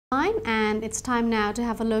And it's time now to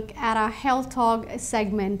have a look at our Health Talk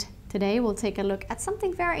segment. Today we'll take a look at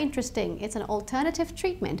something very interesting. It's an alternative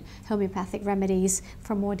treatment, homeopathic remedies.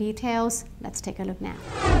 For more details, let's take a look now.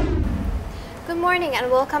 Good morning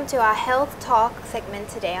and welcome to our Health Talk segment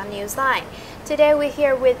today on Newsline. Today we're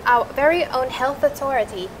here with our very own health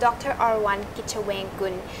authority, Dr. Orawan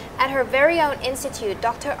Kitchawengkul, at her very own institute,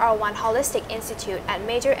 Dr. Orawan Holistic Institute at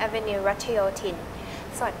Major Avenue, Ratchayotin.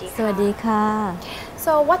 สวัสดีค่ะ สวัสดีค่ะ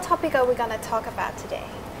So what topic are we going to talk about today?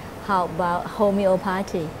 How about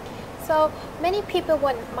homeopathy? So many people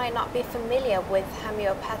might not be familiar with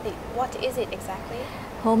homeopathy. What is it exactly?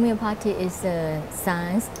 Homeopathy is a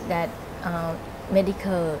science that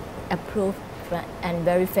medical approved and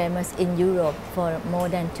very famous in Europe for more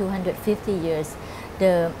than 250 years.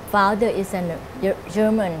 The founder is a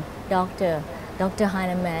German doctor, Dr.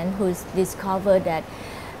 Heinemann, who's discovered that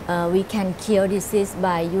we can cure disease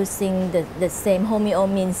by using the same. Homeo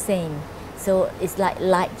means same, so it's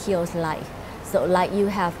like cures like. So like you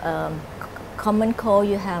have common cold,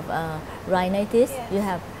 you have rhinitis, yes. You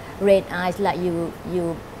have red eyes, like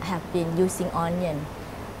you have been using onion.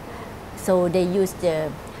 So they use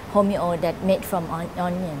the homeo that made from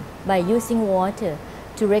onion by using water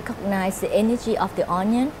to recognize the energy of the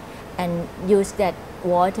onion and use that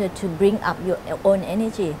water to bring up your own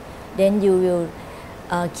energy. Then you will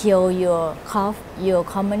cure your cough, your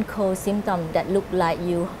common cold symptom that look like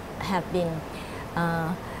you have been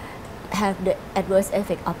have the adverse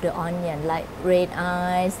effect of the onion, like red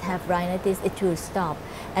eyes, have rhinitis. It will stop.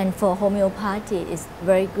 And for homeopathy, it's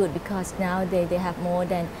very good because nowadays they have more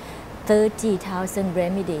than 30,000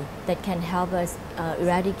 remedies that can help us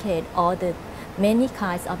eradicate all the many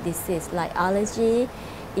kinds of disease like allergy,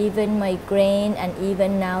 even migraine, and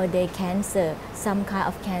even nowadays cancer. Some kind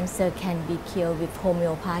of cancer can be cured with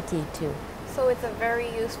homeopathy too. So it's a very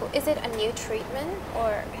useful. Is it a new treatment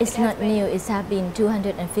or? It's not new. It has been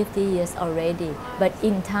 250 years already. But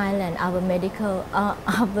in Thailand, our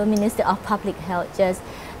Minister of Public Health just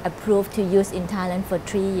approved to use in Thailand for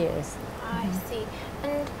 3 years. I see.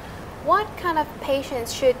 And what kind of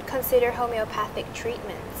patients should consider homeopathic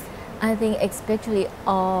treatments? I think especially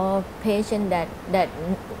all patients that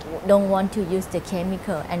don't want to use the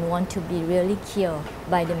chemical and want to be really cured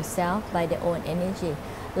by themselves, by their own energy.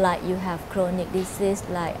 Like you have chronic disease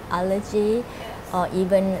like allergy, yes. Or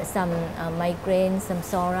even some migraine, some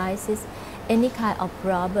psoriasis, any kind of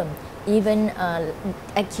problem, even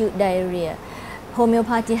acute diarrhea.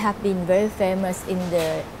 Homeopathy have been very famous in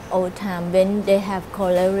the old time when they have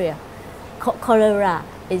cholera. Cholera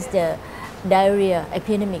is the diarrhea,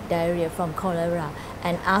 epidemic diarrhea from cholera,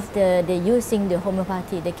 and after they using the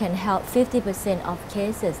homeopathy, they can help 50% of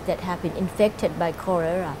cases that have been infected by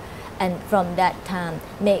cholera, and from that time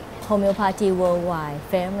make homeopathy worldwide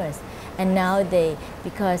famous. And now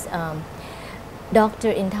because doctor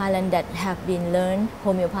in Thailand that have been learned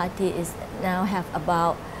homeopathy is now have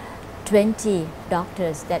about 20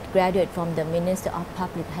 doctors that graduate from the Minister of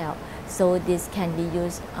Public Health, so this can be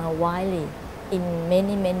used widely in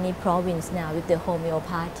many provinces now with the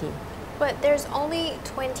homeopathy. But there's only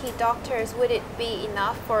 20 doctors. Would it be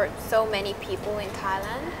enough for so many people in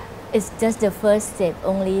Thailand? It's just the first step.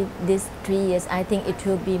 Only these 3 years, I think it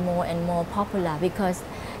will be more and more popular because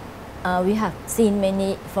we have seen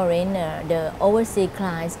many foreigners, the overseas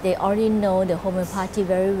clients, they already know the homeopathy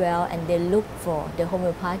very well and they look for the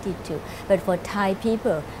homeopathy too. But for Thai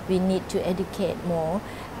people, we need to educate more,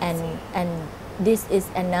 and this is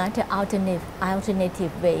another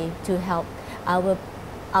alternative way to help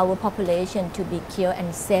our population to be cured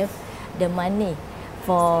and save the money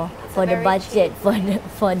for the budget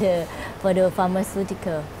for the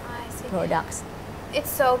pharmaceutical products. It's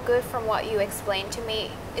so good from what you explained to me.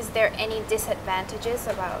 Is there any disadvantages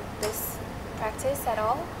about this practice at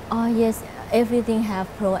all? Oh yes, everything have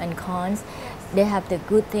pros and cons. Yes. They have the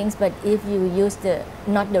good things, but if you use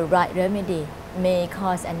not the right remedy, may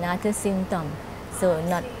cause another symptom. So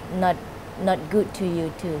not good to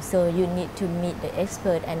you too. So you need to meet the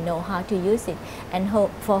expert and know how to use it. And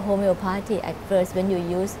for homeopathy, at first when you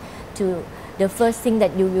use the first thing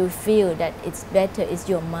that you will feel that it's better is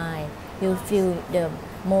your mind. You feel the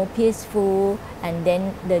more peaceful, and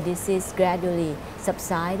then the disease gradually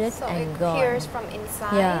subsided so and it gone. cures from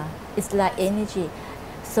inside. Yeah, it's like energy.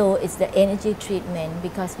 So it's the energy treatment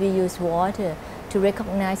because we use water to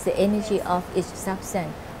recognize the energy of each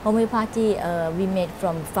substance. Homeopathy we made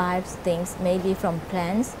from 5 things, maybe from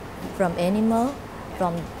plants, from animal,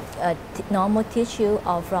 from normal tissue,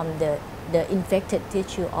 or from the infected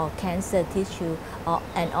tissue or cancer tissue,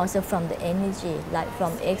 and also from the energy, like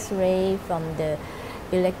from X-ray, from the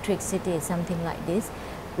electricity, something like this.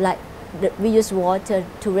 Like we use water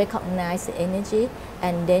to recognize the energy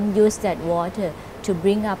and then use that water to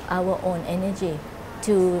bring up our own energy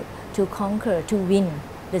to conquer, to win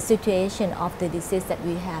the situation of the disease that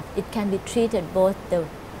we have. It can be treated both the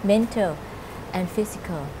mental and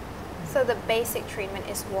physical. So the basic treatment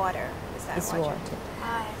is water. Is that It's what water.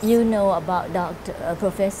 you You know about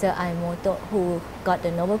Professor Aimoto, who got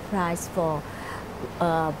the Nobel Prize for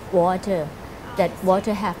water, that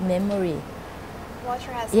water have memory.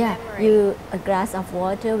 Water has Yeah, memory. a glass of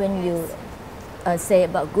water, when you say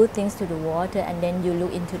about good things to the water, and then you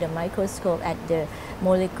look into the microscope at the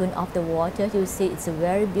molecule of the water, you see it's a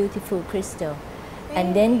very beautiful crystal.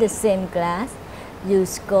 And then the same glass, you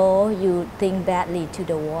score, you think badly to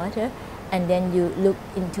the water, and then you look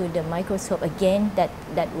into the microscope again,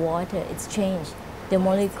 that water, it's changed. The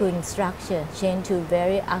molecule structure changed to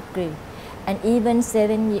very ugly. And even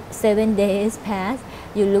 7 days pass,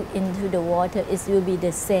 you look into the water, it will be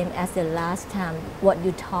the same as the last time what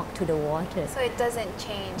you talk to the water. So it doesn't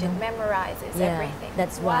change, it memorizes everything.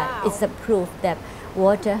 That's why Wow. it's a proof that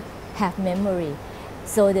water have memory.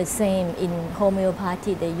 So the same in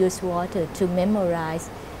homeopathy, they use water to memorize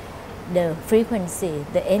the frequency,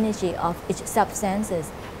 the energy of each substances,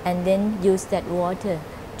 and then use that water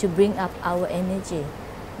to bring up our energy.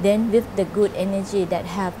 Then with the good energy that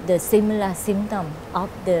have the similar symptom of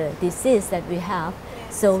the disease that we have,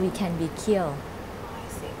 so we can be cured. I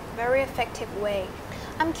see. Very effective way.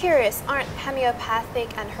 I'm curious, aren't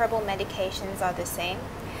homeopathic and herbal medications are the same?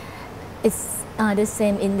 It's the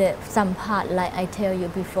same in some part, like I tell you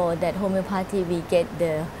before, that homeopathy we get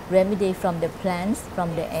the remedy from the plants,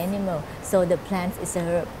 from the animal. So the plant is a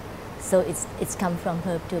herb. So it's come from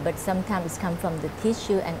herb too, but sometimes it's come from the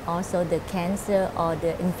tissue and also the cancer or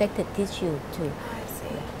the infected tissue too. I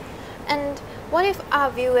see. And what if our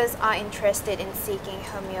viewers are interested in seeking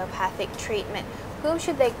homeopathic treatment? Whom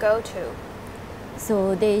should they go to?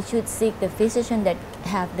 So they should seek the physician that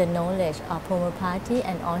have the knowledge of homeopathy,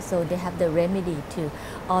 and also they have the remedy too.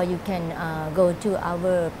 Or you can go to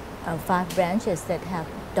our 5 branches that have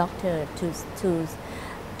doctor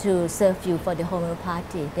to serve you for the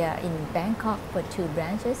homeopathy. They are in Bangkok for 2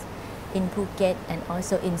 branches, in Phuket and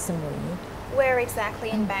also in Samui. Where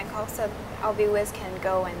exactly in Bangkok so our viewers can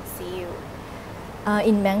go and see you?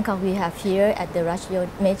 In Bangkok, we have here at the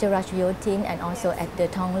Major Ratchayotin, and also at the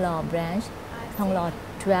Thong Lo branch, Thong Lo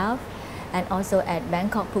 12, and also at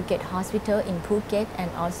Bangkok Phuket Hospital in Phuket, and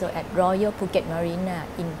also at Royal Phuket Marina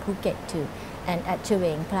in Phuket too, and at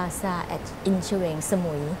Chaweng Plaza in Chaweng,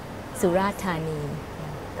 Samui, Surat Thani.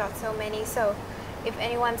 Got so many. So if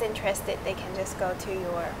anyone's interested, they can just go to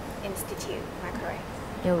your institute. Am I correct?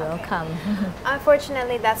 You're welcome.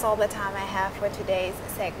 Unfortunately, that's all the time I have for today's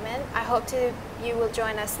segment. I hope you will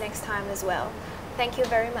join us next time as well. Thank you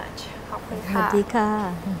very much. ขอบคุณค่ะ สวัสดีค่ะ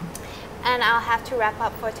And I'll have to wrap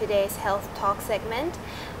up for today's Health Talk segment.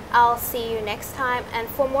 I'll see you next time. And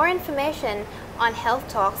for more information on Health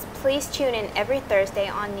Talks, please tune in every Thursday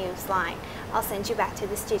on Newsline. I'll send you back to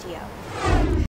the studio.